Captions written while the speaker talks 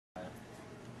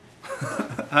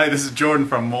Hi, this is Jordan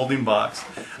from Molding Box.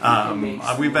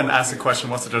 We've been asked the question,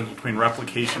 what's the difference between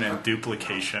replication and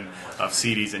duplication of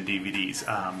CDs and DVDs?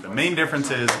 The main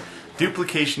difference is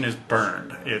duplication is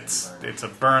burned. It's a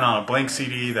burn on a blank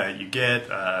CD that you get.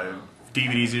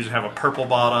 DVDs usually have a purple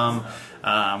bottom,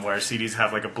 where CDs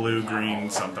have like a blue, green,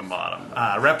 something bottom.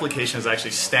 Replication is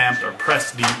actually stamped or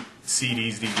pressed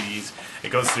CDs, DVDs.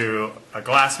 It goes through a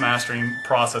glass mastering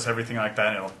process, everything like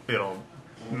that. It'll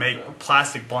make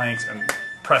plastic blanks and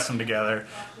press them together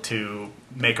to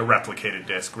make a replicated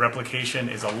disc. Replication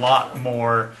is a lot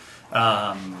more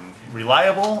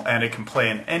reliable, and it can play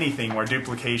in anything, where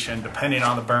duplication, depending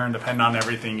on the burn, depending on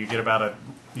everything, you get about a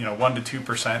 1 to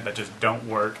 2% that just don't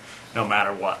work no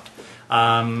matter what.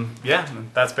 Yeah,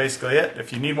 that's basically it.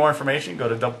 If you need more information, go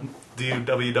to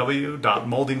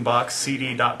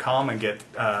www.moldingboxcd.com and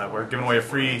we're giving away a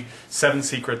free 7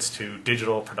 secrets to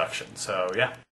digital production. So yeah.